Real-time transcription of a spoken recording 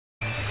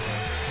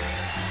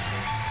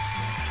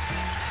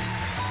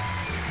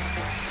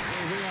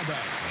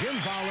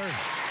Fowler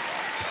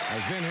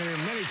has been here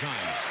many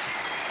times.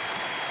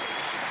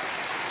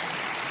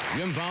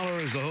 Jim Fowler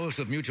is the host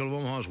of Mutual of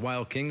Omaha's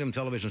Wild Kingdom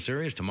television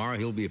series. Tomorrow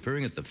he'll be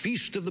appearing at the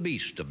Feast of the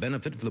Beast, a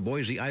benefit for the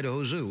Boise,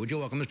 Idaho Zoo. Would you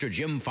welcome Mr.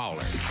 Jim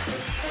Fowler?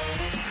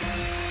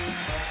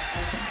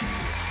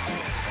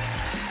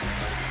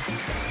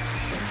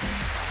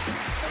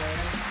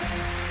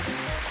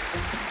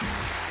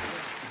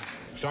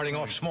 Starting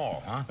off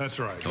small, huh? That's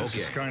right. This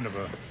Okay. is kind of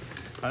a...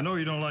 I know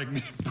you don't like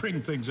me to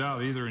bring things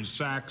out either in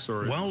sacks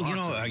or... Well, you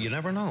know, you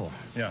never know.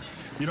 Yeah.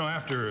 You know,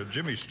 after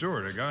Jimmy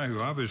Stewart, a guy who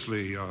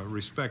obviously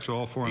respects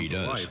all forms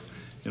of life,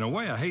 in a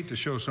way, I hate to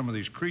show some of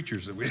these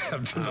creatures that we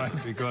have tonight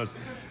because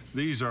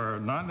these are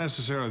not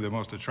necessarily the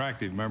most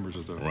attractive members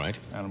of the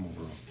animal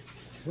world.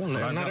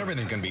 Well, not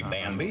everything can be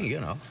Bambi, you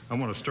know. I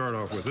want to start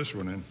off with this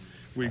one, and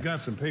we've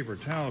got some paper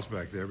towels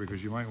back there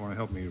because you might want to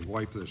help me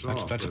wipe this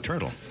off. That's a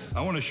turtle.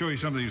 I want to show you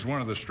something that's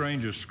one of the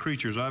strangest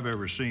creatures I've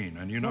ever seen.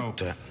 And you know,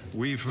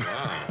 we've...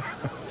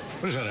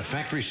 What is that, a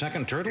factory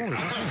second turtle or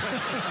something?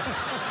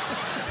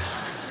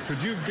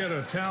 Could you get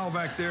a towel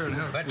back there and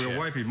we'll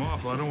wipe him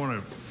off?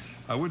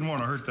 I wouldn't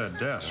want to hurt that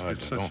desk.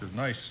 It's such a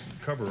nice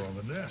cover on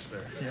the desk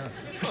there. Yeah.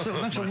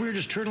 That's the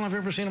weirdest turtle I've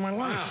ever seen in my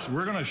life.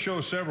 We're going to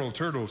show several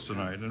turtles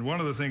tonight, and one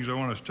of the things I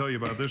want to tell you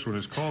about this one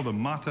is called the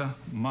mata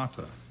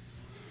mata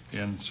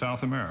in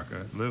South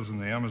America. It lives in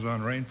the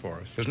Amazon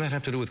rainforest. Doesn't that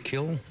have to do with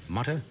kill?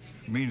 Mata?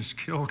 It means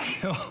kill,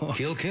 kill.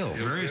 Kill, kill.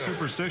 Very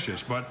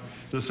superstitious, but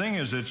the thing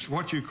is, it's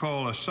what you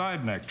call a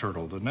side neck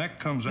turtle. The neck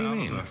comes out of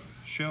the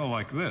shell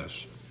like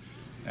this,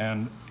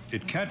 and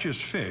it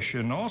catches fish,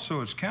 and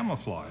also it's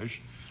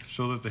camouflaged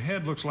so that the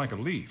head looks like a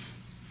leaf.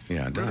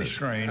 Yeah, it does. Really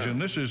strange, and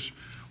this is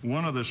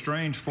one of the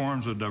strange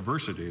forms of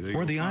diversity.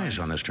 Where are the eyes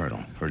on this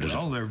turtle?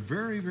 Well, they're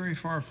very, very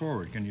far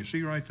forward. Can you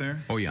see right there?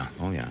 Oh, yeah.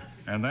 Oh, yeah.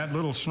 And that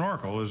little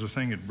snorkel is the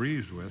thing it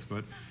breathes with,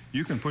 but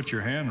you can put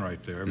your hand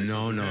right there.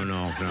 No. No,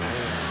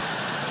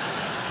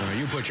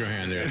 you put your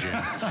hand there, Jim.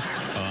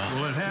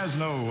 Well, it has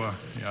no,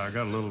 yeah, I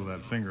got a little of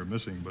that finger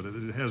missing, but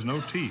it has no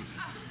teeth.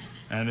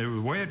 And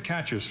the way it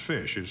catches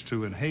fish is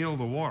to inhale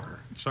the water.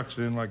 It sucks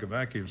it in like a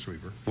vacuum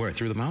sweeper. Where,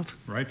 through the mouth?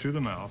 Right through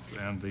the mouth,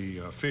 and the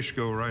fish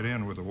go right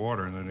in with the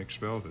water and then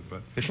expels it.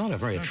 But it's not a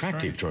very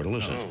attractive turtle,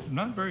 is it?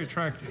 Not very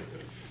attractive.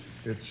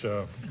 It's,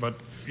 but,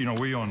 you know,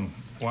 we on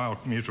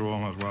Mutual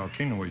Omaha's Wild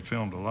Kingdom, we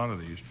filmed a lot of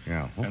these.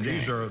 Yeah, okay. And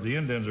these are, the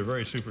Indians are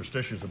very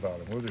superstitious about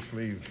them. We'll just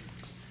leave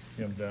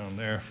him down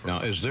there.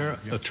 Now, is there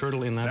a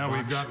turtle in that box? Now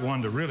we've got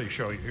one to really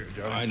show you here,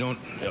 Joe. I don't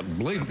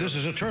believe this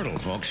is a turtle,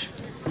 folks.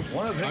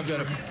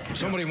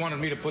 Somebody wanted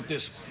me to put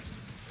this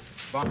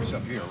box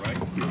up here, right?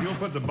 You'll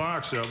put the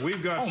box up.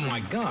 We've got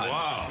my God.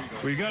 Wow.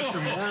 We've got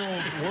some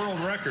world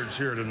records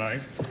here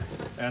tonight.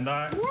 And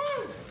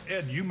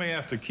Ed, you may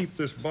have to keep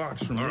this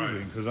box from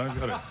moving because I've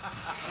got it.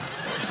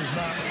 This is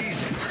not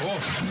easy.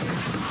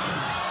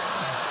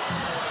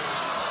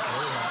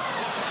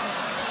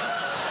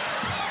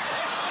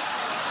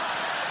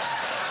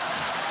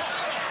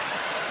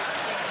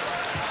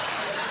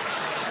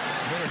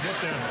 Get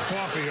that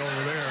coffee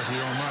over there if you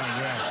don't mind,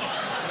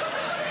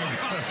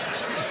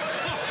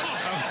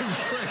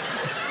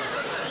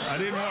 I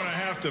didn't want to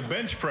have to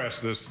bench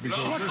press this because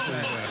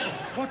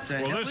What the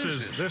hell this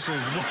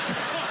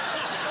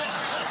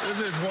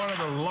is one of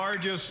the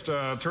largest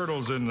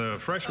turtles in the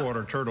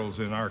freshwater turtles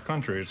in our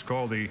country. It's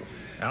called the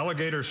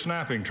alligator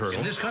snapping turtle.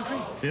 In this country?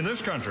 In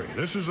this country.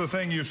 This is the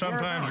thing you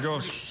sometimes go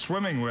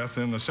swimming with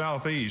in the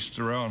southeast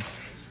around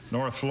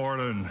North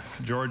Florida and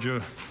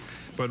Georgia.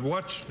 But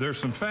there's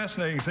some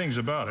fascinating things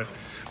about it.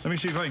 Let me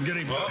see if I can get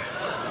him to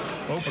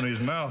open his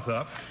mouth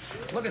up.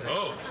 Look at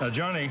that. Now,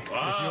 Johnny,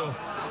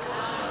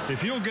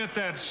 if you'll get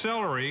that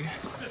celery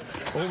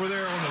over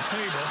there on the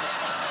table.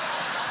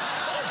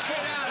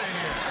 Get out of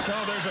here. No,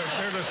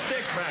 there's a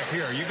stick back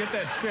here. You get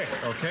that stick,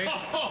 okay?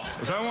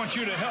 Because I want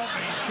you to help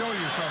me show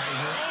you something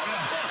here.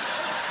 Yeah.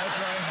 That's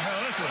right.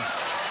 Now, listen.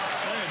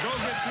 Hey,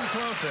 don't get too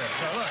close there.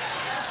 Now, look.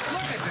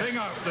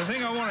 The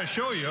thing I want to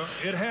show you,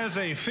 it has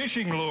a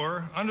fishing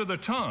lure under the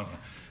tongue.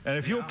 And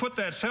if you'll put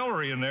that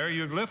celery in there,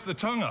 you'd lift the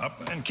tongue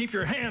up and keep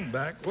your hand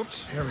back.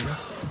 Whoops, here we go.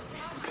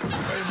 Wait a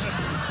minute.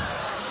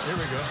 Here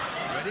we go.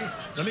 Ready?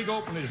 Let me go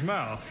open his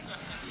mouth.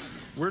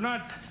 We're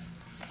not...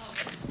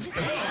 You see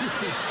what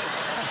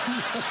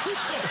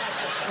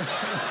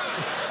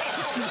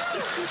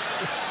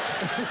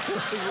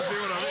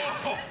I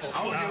mean?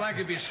 How would you like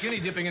to be skinny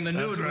dipping in the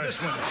nude with this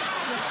one?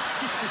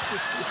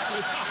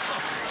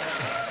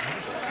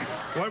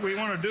 What we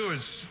want to do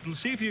is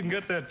see if you can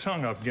get that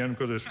tongue up again,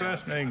 because it's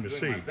fascinating to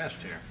see. My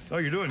best here. Oh,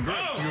 you're doing great.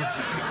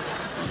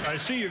 I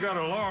see you got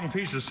a long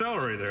piece of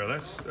celery there.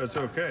 That's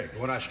okay.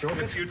 When I stroke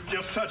it? If you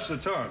just touch the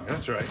tongue.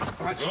 That's right.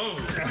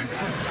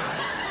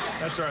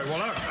 That's right.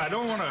 Well, I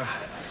don't want to...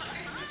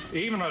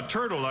 Even a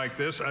turtle like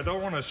this, I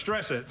don't want to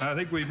stress it. I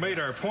think we've made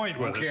our point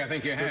with it. Okay, I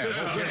think you have.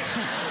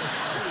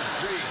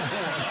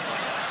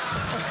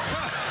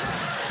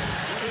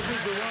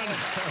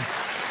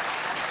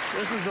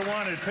 This is the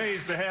one it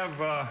pays to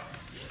have...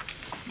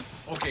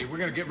 Okay, we're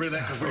going to get rid of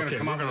that because we're going to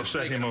come out. We're going to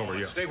set him over,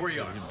 yeah. Stay where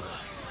you are.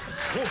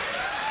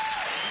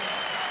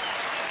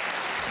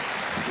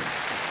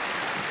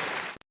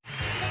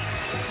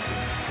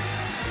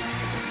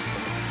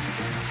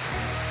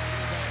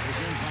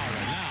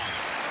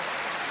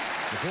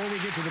 Before we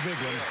get to the big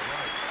one,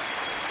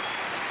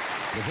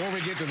 before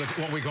we get to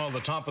what we call the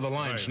top of the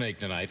line snake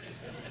tonight.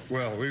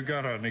 Well, we've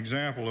got an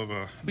example of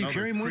another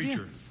carry him with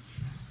creature. you?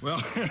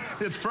 Well,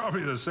 it's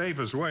probably the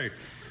safest way.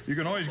 You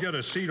can always get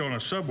a seat on a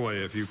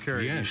subway if you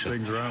carry these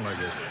things around like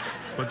this.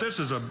 But this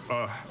is a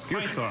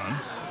python.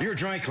 Your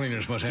dry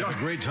cleaners must have a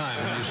great time.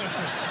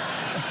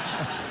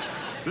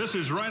 This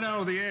is right out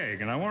of the egg,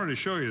 and I wanted to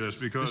show you this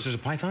because... This is a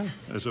python?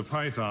 It's a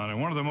python,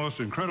 and one of the most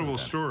incredible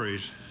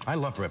stories... I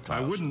love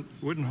reptiles. I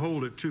wouldn't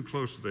hold it too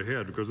close to the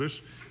head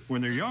because when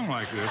they're young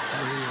like this,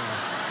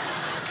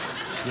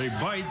 they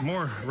bite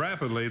more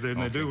rapidly than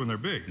they do when they're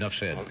big. Enough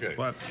said. Okay.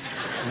 But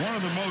one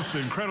of the most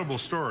incredible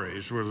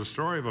stories was a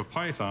story of a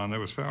python that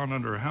was found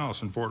under a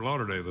house in Fort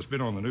Lauderdale that's been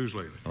on the news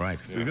lately. Right.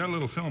 We've got a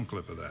little film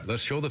clip of that.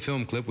 Let's show the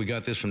film clip. We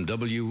got this from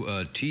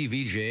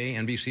WTVJ,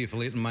 NBC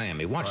affiliate in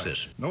Miami. Watch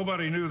this.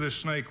 Nobody knew this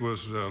snake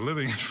was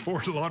living in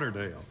Fort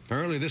Lauderdale.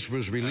 Apparently this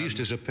was released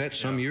as a pet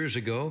some years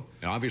ago.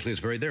 Now, obviously,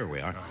 it's there we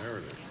are. There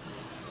it is.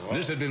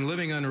 This had been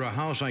living under a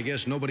house, I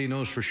guess nobody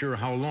knows for sure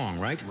how long,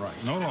 right? Right.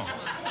 No long.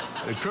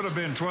 It could have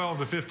been 12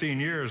 to 15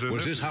 years.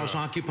 Was this house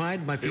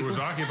occupied by people? It was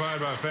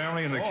occupied by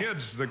family, and the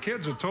kids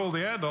had told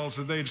the adults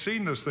that they'd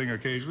seen this thing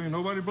occasionally, and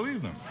nobody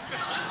believed them.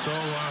 So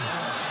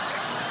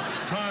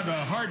Todd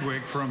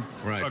Hardwick from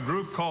a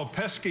group called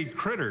Pesky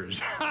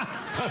Critters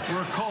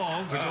were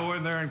called to go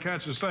in there and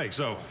catch the snake.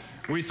 So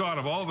we thought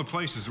of all the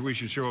places that we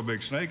should show a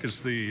big snake.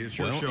 It's your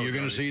show. Well, you're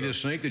going to see this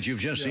snake that you've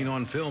just seen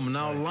on film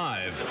now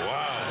live.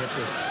 Wow.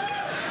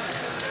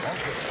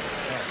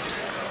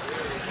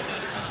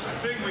 I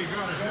think we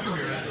got to do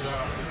here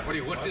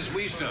is... what's this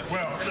wee stuff?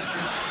 Well, this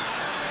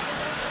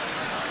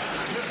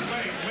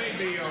made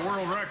the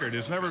world record.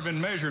 It's never been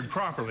measured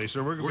properly,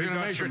 so we're going to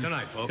measure it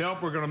tonight, folks.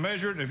 We're going to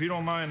measure it, and if you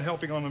don't mind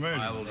helping on the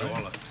measure. I will do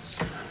all of it.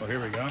 Well, here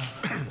we go.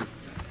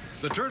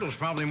 The turtle's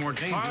probably more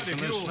dangerous Todd, than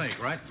this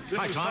snake, right? This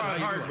Hi, is Todd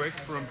Hardwick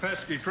from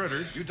Pesky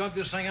Critters. You dug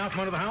this thing out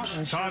from under the house?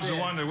 Todd's the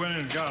one that went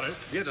in and got it.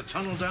 You had to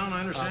tunnel down, I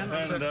understand?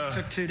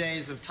 Took 2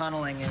 days of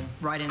tunneling and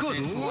right into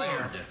its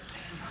lair.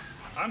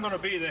 I'm going to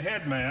be the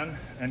head man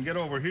and get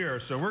over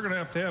here, so we're going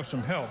to have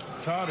some help.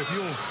 Todd, if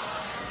you'll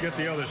get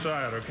the other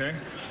side, okay?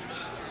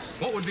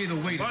 What would be the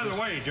weight By the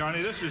way,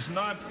 Johnny, this is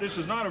not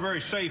a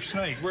very safe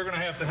snake. We're going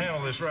to have to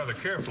handle this rather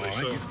carefully. Right,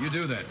 so you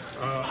do that.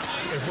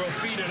 If we'll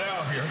feed it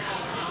out here.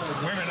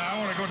 Wait a minute, I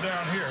want to go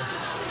down here.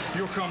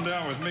 You'll come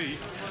down with me.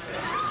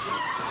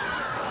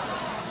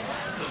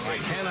 I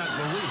cannot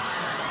believe.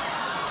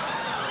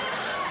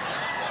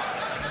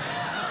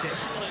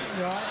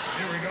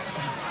 Here we go.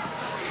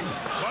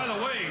 By the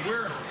way,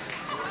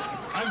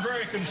 I'm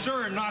very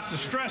concerned not to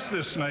stress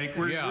this snake.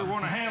 We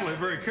want to handle it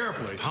very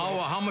carefully. So.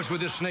 How much would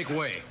this snake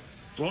weigh?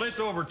 Well, it's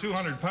over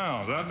 200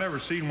 pounds. I've never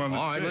seen one.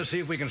 All right, let's see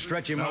if we can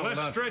stretch him out.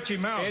 Let's stretch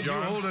him out, Ed,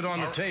 John. you hold it on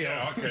the tail.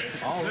 Yeah, okay.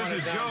 This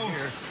is Joe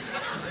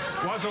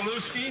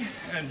Wazalewski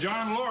and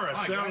John Loris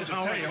down at the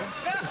tail. Okay.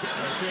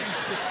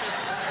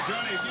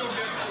 Johnny, if you'll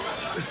get...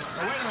 Oh,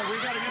 wait a minute, we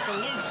got to get the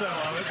loops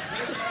out of it.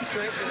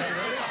 Straight there,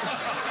 ready?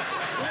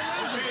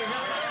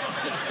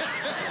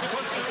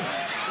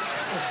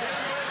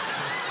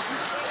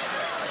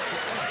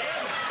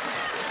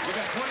 We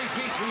got 20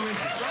 feet, 2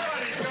 inches.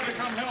 Somebody's got to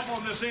come help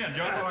on this end,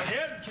 John.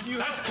 Ed, can you...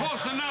 That's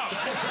close enough.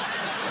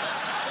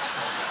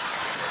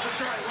 Let's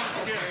try it once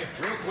again. Okay,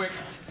 real quick.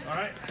 All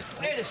right.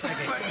 Wait a second.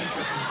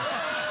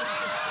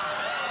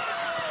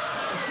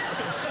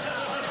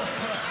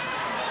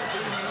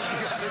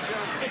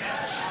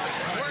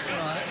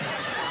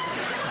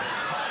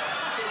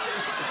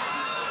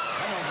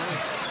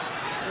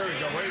 There we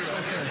go. Wait a minute.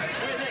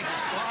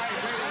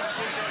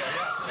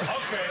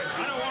 Okay. I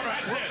don't want to...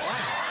 That's it.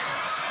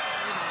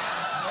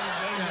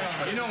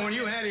 You know, when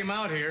you had him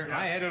out here,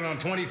 I had it on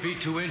 20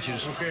 feet, 2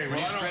 inches. Okay, When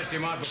well, you stretched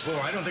him out before,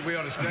 I don't think we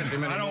ought to stretch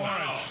him anymore. I don't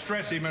want to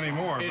stress him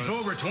anymore. It's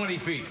over 20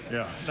 feet.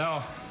 Yeah.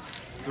 Now,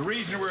 the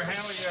reason we're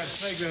handling that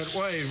snake that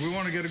way is we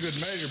want to get a good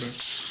measurement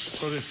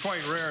because it's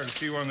quite rare to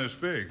see one this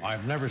big.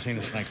 I've never seen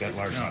a snake that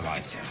large in my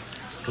life.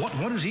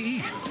 What does he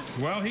eat?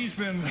 Well, he's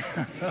been...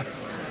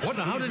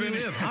 How did he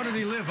live? How did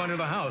he live under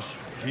the house?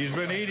 He's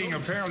been eating,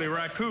 apparently,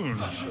 raccoons.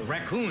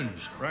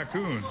 Raccoons?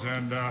 Raccoons,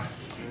 and...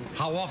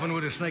 How often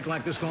would a snake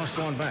like this cost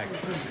going back?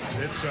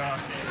 It's,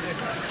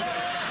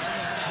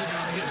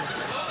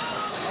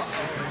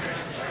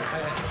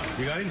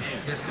 You got him?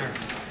 Yes, sir.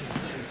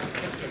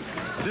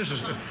 This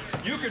is...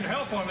 You can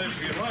help on this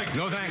if you'd like.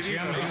 No, thanks,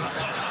 Jim. Need a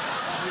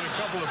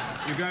couple of...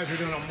 You guys are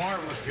doing a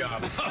marvelous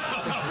job.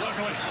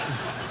 Luckily...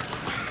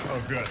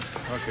 Oh, good.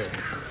 Okay.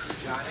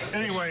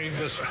 Anyway,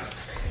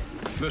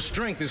 The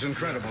strength is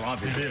incredible,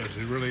 obviously. It is.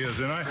 It really is.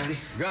 And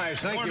Guys,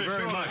 thank you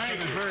very much.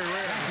 It's very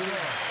rare.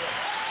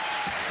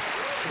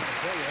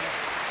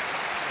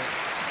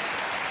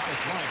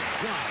 My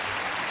God.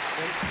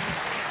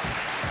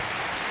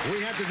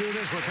 We have to do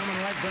this. We're coming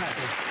right back.